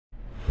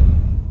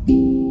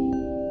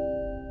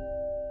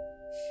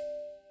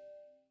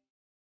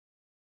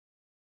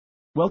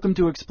Welcome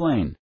to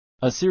Explain,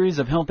 a series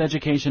of health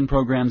education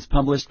programs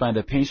published by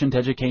the Patient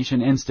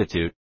Education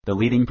Institute, the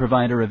leading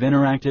provider of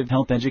interactive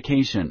health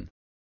education.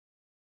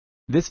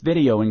 This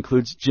video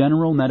includes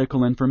general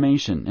medical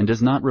information and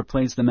does not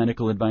replace the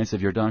medical advice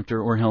of your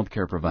doctor or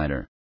healthcare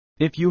provider.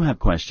 If you have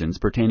questions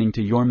pertaining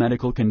to your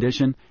medical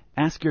condition,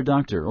 ask your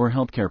doctor or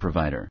healthcare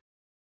provider.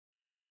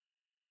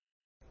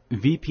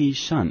 VP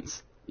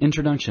Shunts.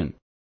 Introduction.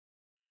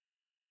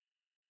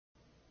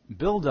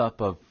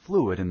 Buildup of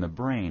fluid in the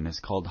brain is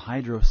called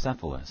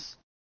hydrocephalus.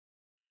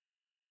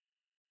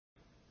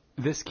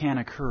 This can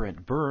occur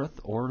at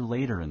birth or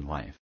later in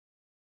life.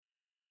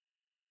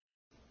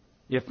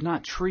 If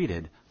not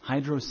treated,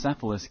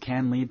 hydrocephalus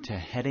can lead to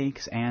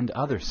headaches and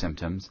other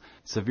symptoms,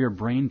 severe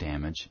brain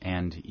damage,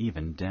 and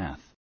even death.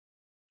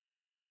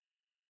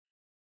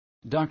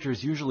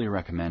 Doctors usually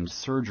recommend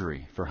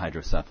surgery for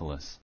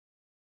hydrocephalus.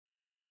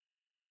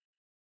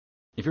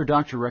 If your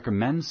doctor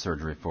recommends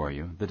surgery for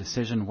you, the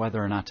decision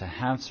whether or not to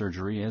have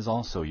surgery is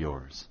also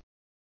yours.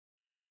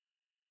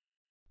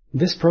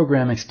 This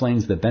program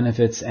explains the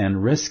benefits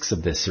and risks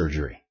of this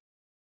surgery.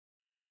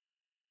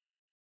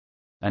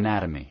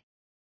 Anatomy.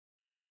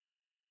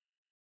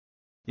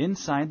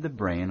 Inside the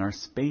brain are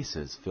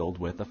spaces filled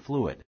with a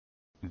fluid.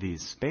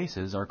 These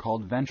spaces are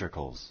called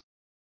ventricles.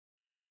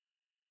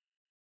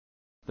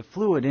 The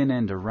fluid in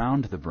and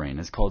around the brain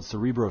is called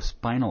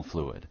cerebrospinal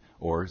fluid,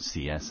 or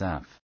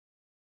CSF.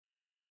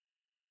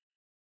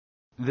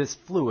 This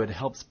fluid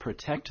helps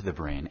protect the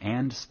brain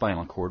and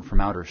spinal cord from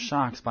outer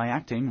shocks by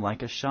acting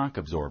like a shock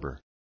absorber.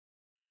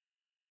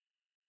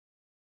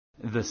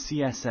 The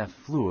CSF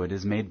fluid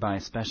is made by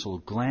special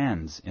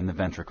glands in the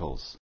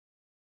ventricles.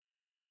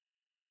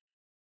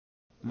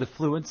 The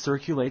fluid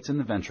circulates in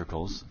the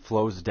ventricles,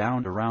 flows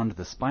down around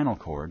the spinal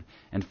cord,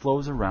 and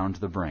flows around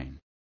the brain.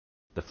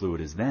 The fluid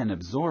is then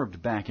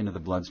absorbed back into the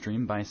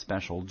bloodstream by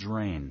special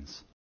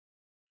drains.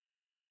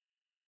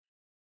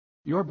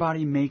 Your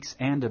body makes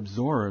and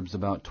absorbs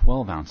about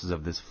 12 ounces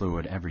of this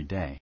fluid every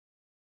day.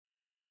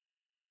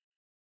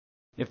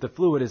 If the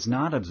fluid is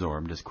not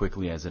absorbed as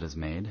quickly as it is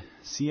made,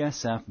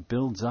 CSF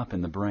builds up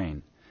in the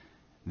brain.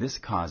 This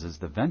causes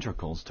the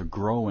ventricles to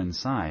grow in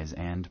size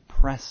and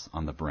press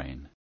on the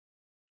brain.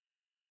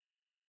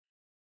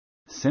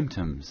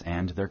 Symptoms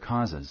and their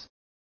causes.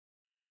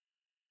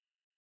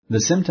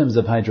 The symptoms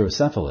of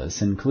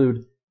hydrocephalus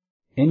include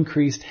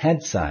increased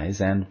head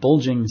size and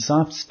bulging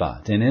soft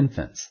spot in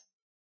infants,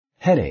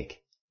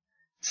 headache,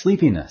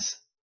 sleepiness,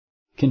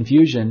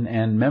 confusion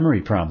and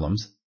memory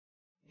problems,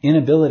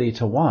 inability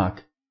to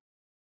walk,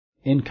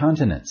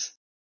 incontinence.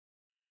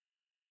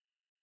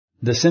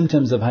 The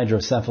symptoms of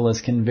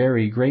hydrocephalus can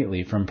vary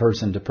greatly from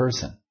person to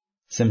person.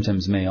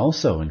 Symptoms may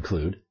also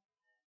include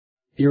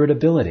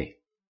irritability,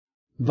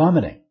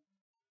 vomiting,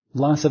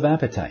 loss of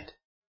appetite,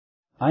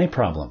 eye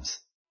problems,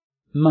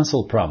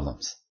 muscle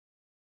problems.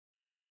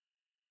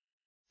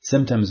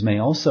 Symptoms may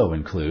also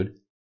include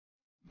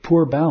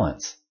poor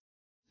balance,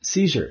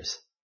 seizures,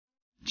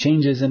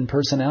 changes in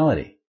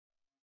personality,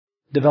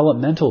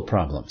 developmental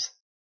problems.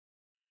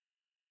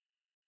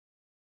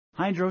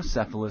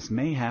 Hydrocephalus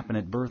may happen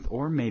at birth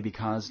or may be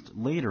caused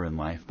later in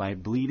life by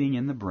bleeding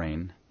in the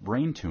brain,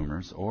 brain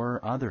tumors, or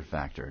other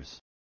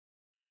factors.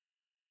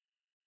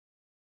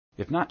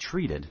 If not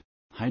treated,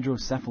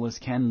 hydrocephalus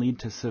can lead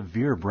to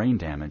severe brain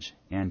damage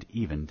and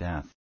even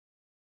death.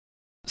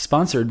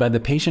 Sponsored by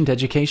the Patient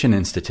Education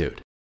Institute.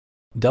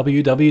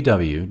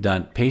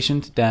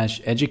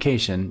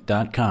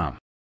 www.patient-education.com.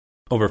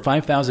 Over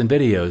 5,000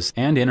 videos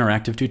and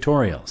interactive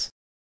tutorials.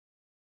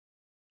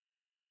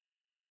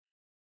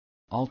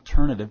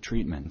 Alternative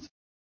treatments.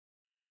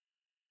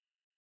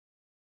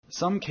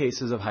 Some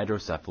cases of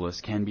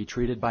hydrocephalus can be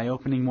treated by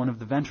opening one of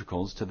the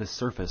ventricles to the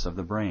surface of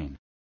the brain.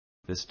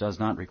 This does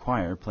not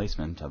require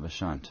placement of a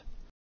shunt.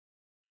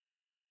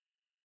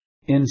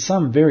 In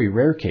some very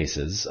rare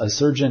cases, a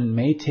surgeon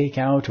may take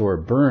out or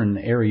burn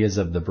areas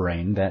of the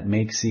brain that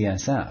make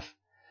CSF.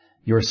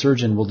 Your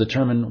surgeon will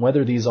determine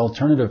whether these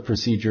alternative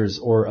procedures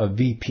or a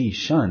VP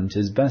shunt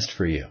is best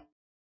for you.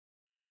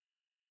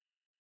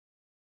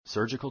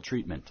 Surgical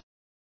treatment.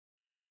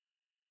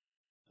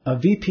 A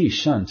VP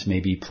shunt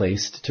may be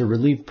placed to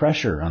relieve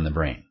pressure on the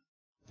brain.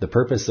 The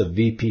purpose of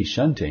VP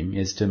shunting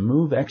is to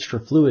move extra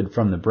fluid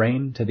from the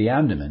brain to the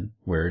abdomen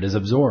where it is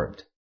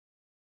absorbed.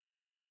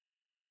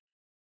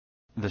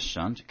 The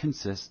shunt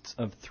consists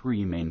of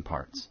three main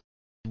parts.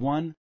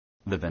 1.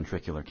 The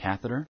ventricular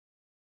catheter.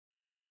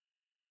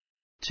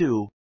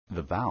 2.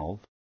 The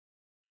valve.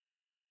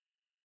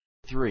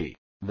 3.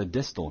 The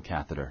distal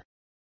catheter.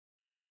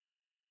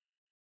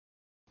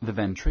 The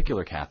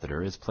ventricular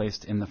catheter is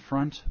placed in the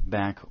front,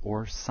 back,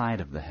 or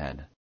side of the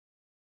head.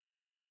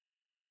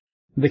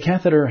 The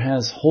catheter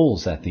has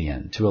holes at the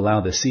end to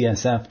allow the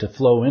CSF to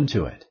flow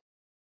into it.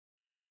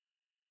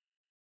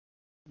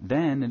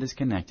 Then it is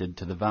connected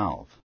to the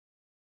valve.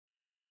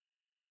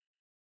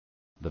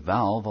 The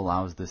valve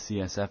allows the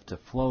CSF to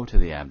flow to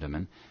the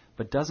abdomen,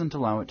 but doesn't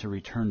allow it to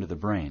return to the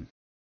brain.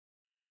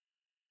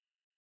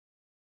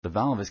 The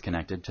valve is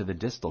connected to the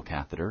distal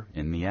catheter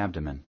in the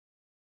abdomen.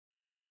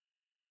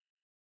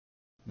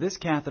 This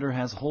catheter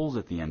has holes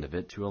at the end of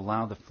it to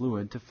allow the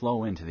fluid to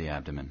flow into the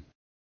abdomen.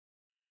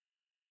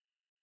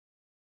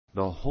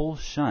 The whole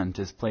shunt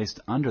is placed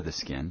under the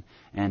skin,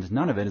 and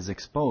none of it is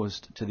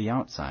exposed to the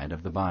outside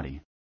of the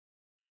body.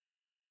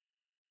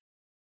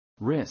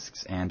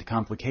 Risks and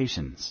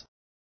complications.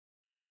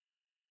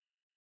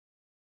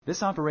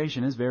 This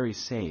operation is very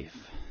safe.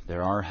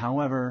 There are,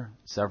 however,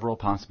 several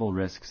possible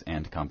risks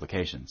and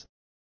complications.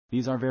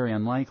 These are very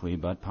unlikely,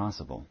 but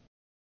possible.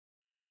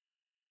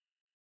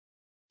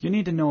 You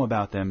need to know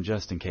about them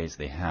just in case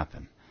they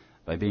happen.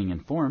 By being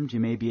informed, you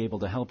may be able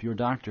to help your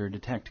doctor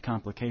detect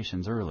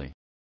complications early.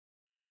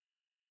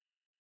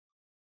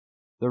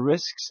 The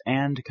risks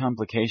and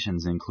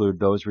complications include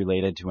those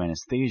related to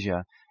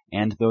anesthesia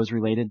and those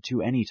related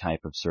to any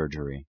type of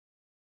surgery.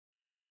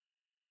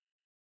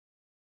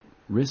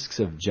 Risks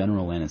of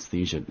general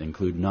anesthesia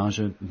include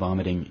nausea,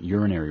 vomiting,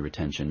 urinary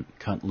retention,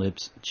 cut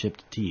lips,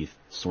 chipped teeth,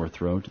 sore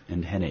throat,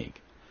 and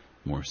headache.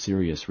 More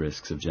serious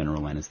risks of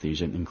general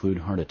anesthesia include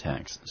heart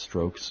attacks,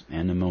 strokes,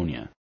 and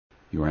pneumonia.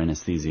 Your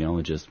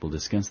anesthesiologist will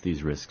discuss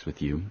these risks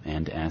with you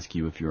and ask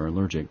you if you're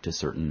allergic to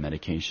certain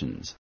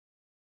medications.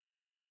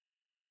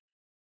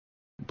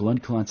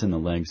 Blood clots in the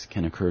legs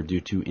can occur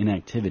due to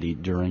inactivity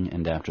during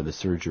and after the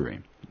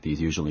surgery.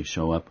 These usually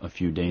show up a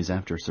few days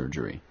after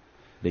surgery.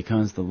 They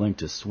cause the leg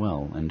to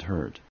swell and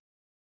hurt.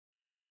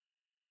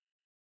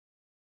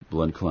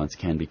 Blood clots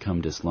can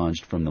become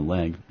dislodged from the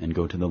leg and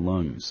go to the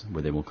lungs,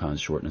 where they will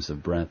cause shortness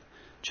of breath,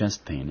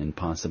 chest pain, and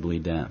possibly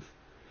death.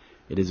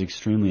 It is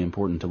extremely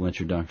important to let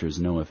your doctors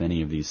know if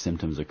any of these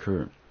symptoms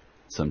occur.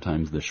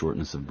 Sometimes the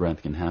shortness of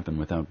breath can happen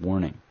without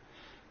warning.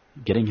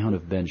 Getting out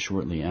of bed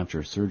shortly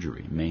after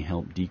surgery may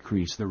help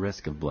decrease the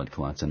risk of blood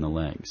clots in the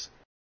legs.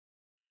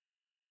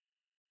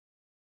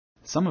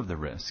 Some of the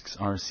risks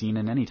are seen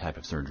in any type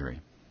of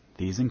surgery.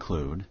 These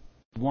include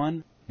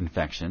 1.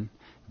 Infection,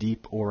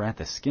 deep or at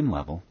the skin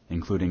level,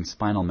 including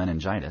spinal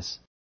meningitis.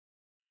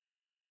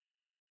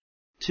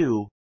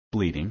 2.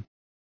 Bleeding.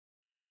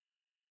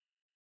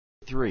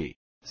 3.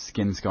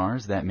 Skin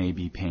scars that may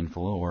be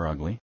painful or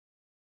ugly.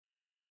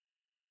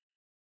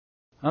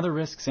 Other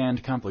risks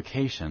and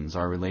complications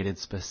are related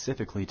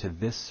specifically to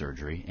this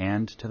surgery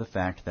and to the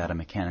fact that a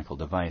mechanical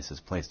device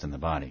is placed in the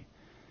body.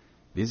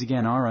 These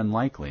again are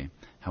unlikely,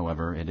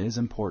 however, it is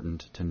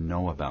important to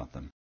know about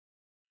them.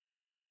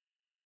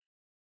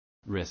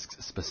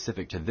 Risks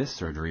specific to this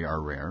surgery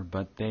are rare,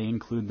 but they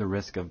include the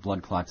risk of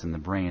blood clots in the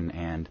brain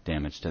and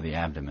damage to the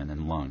abdomen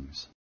and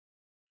lungs.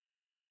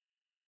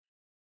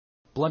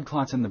 Blood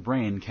clots in the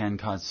brain can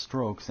cause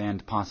strokes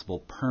and possible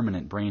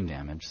permanent brain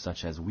damage,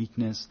 such as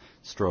weakness,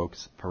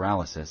 strokes,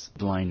 paralysis,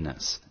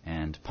 blindness,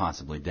 and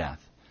possibly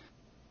death.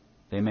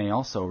 They may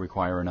also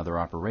require another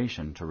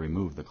operation to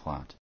remove the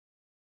clot.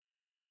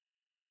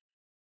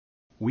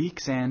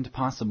 Weeks and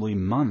possibly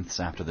months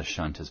after the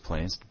shunt is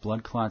placed,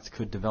 blood clots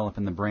could develop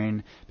in the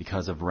brain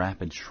because of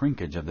rapid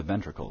shrinkage of the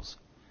ventricles.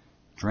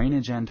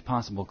 Drainage and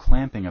possible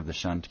clamping of the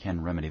shunt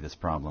can remedy this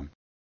problem.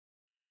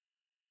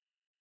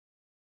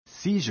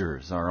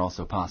 Seizures are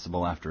also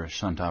possible after a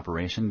shunt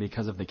operation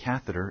because of the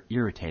catheter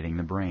irritating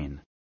the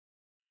brain.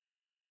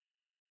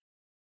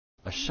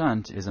 A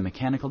shunt is a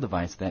mechanical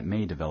device that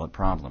may develop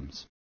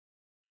problems.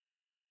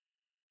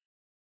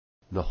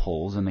 The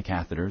holes in the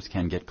catheters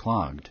can get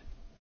clogged.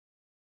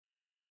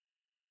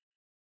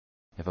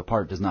 If a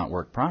part does not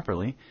work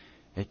properly,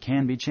 it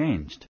can be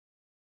changed.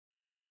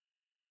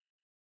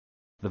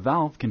 The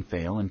valve can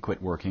fail and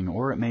quit working,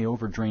 or it may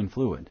overdrain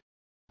fluid.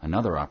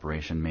 Another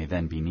operation may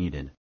then be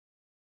needed.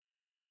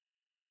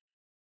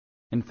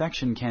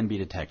 Infection can be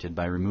detected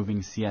by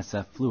removing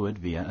CSF fluid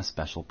via a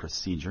special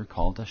procedure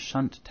called a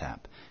shunt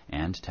tap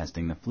and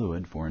testing the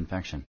fluid for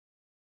infection.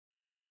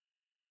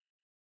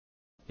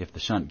 If the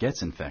shunt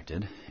gets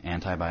infected,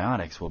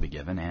 antibiotics will be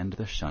given and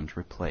the shunt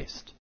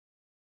replaced.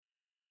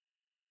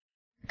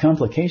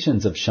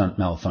 Complications of shunt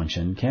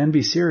malfunction can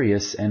be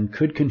serious and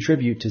could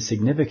contribute to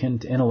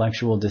significant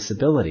intellectual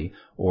disability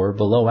or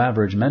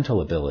below-average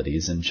mental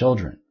abilities in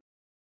children.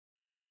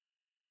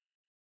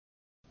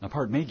 A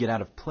part may get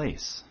out of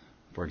place.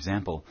 For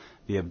example,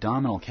 the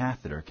abdominal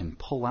catheter can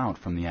pull out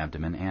from the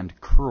abdomen and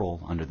curl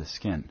under the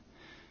skin.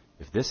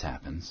 If this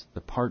happens,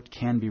 the part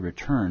can be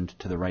returned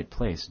to the right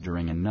place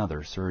during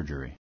another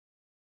surgery.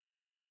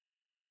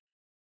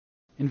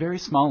 In very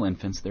small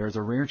infants, there is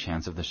a rare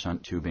chance of the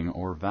shunt tubing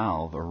or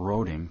valve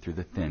eroding through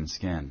the thin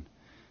skin.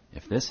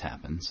 If this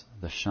happens,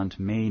 the shunt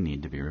may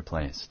need to be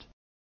replaced.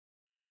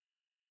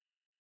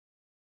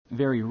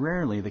 Very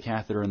rarely, the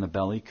catheter in the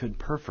belly could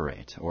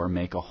perforate or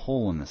make a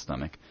hole in the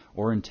stomach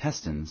or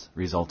intestines,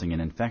 resulting in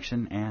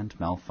infection and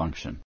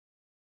malfunction.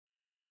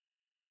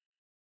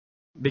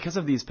 Because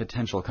of these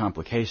potential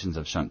complications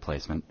of shunt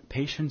placement,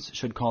 patients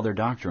should call their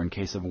doctor in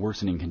case of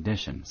worsening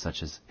conditions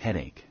such as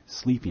headache,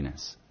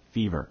 sleepiness,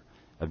 fever,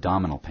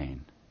 abdominal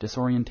pain,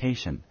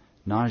 disorientation,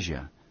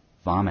 nausea,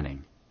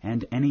 vomiting,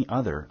 and any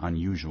other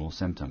unusual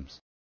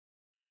symptoms.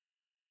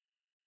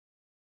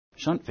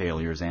 Shunt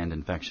failures and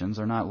infections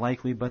are not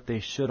likely, but they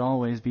should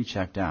always be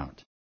checked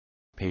out.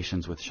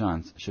 Patients with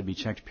shunts should be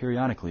checked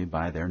periodically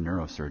by their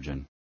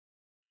neurosurgeon.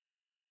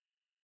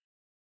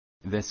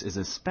 This is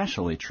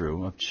especially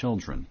true of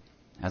children.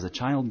 As a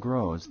child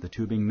grows, the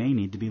tubing may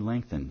need to be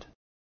lengthened.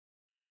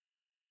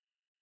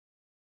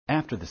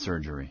 After the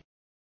surgery.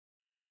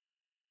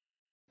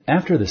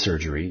 After the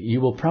surgery,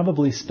 you will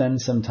probably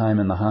spend some time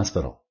in the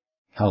hospital.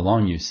 How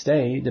long you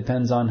stay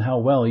depends on how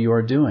well you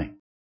are doing.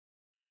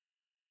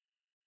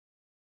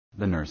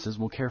 The nurses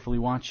will carefully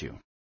watch you.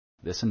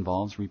 This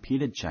involves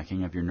repeated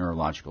checking of your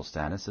neurological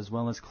status as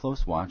well as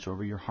close watch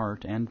over your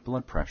heart and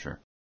blood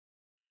pressure.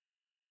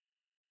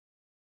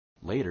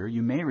 Later,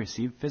 you may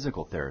receive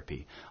physical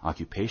therapy,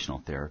 occupational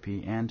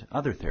therapy, and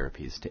other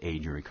therapies to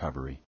aid your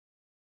recovery.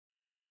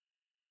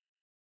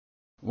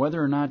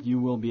 Whether or not you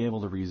will be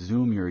able to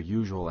resume your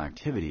usual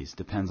activities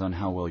depends on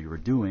how well you are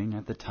doing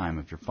at the time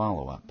of your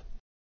follow-up.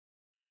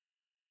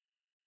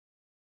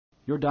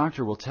 Your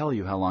doctor will tell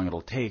you how long it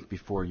will take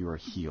before you are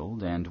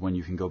healed and when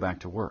you can go back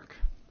to work.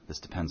 This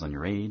depends on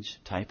your age,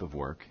 type of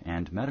work,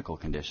 and medical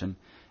condition,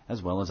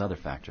 as well as other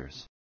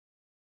factors.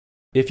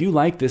 If you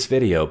like this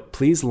video,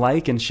 please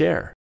like and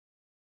share.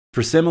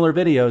 For similar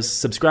videos,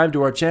 subscribe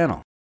to our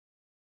channel.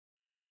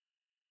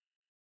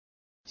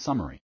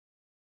 Summary.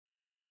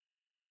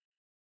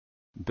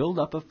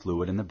 Buildup of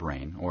fluid in the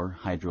brain, or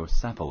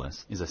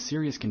hydrocephalus, is a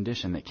serious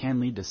condition that can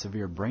lead to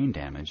severe brain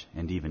damage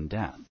and even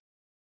death.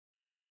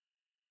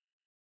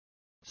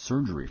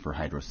 Surgery for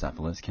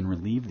hydrocephalus can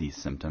relieve these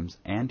symptoms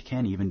and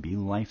can even be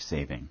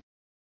life-saving.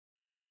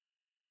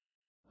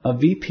 A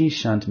VP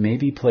shunt may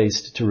be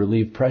placed to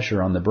relieve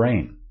pressure on the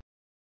brain.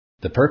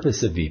 The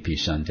purpose of VP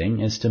shunting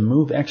is to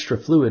move extra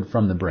fluid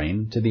from the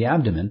brain to the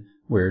abdomen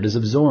where it is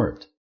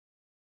absorbed.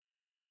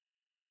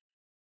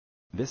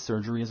 This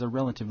surgery is a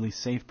relatively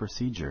safe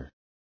procedure.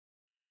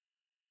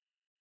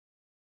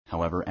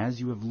 However, as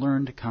you have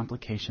learned,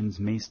 complications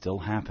may still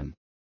happen.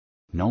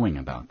 Knowing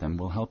about them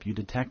will help you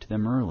detect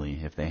them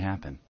early if they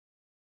happen.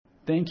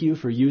 Thank you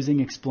for using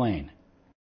Explain.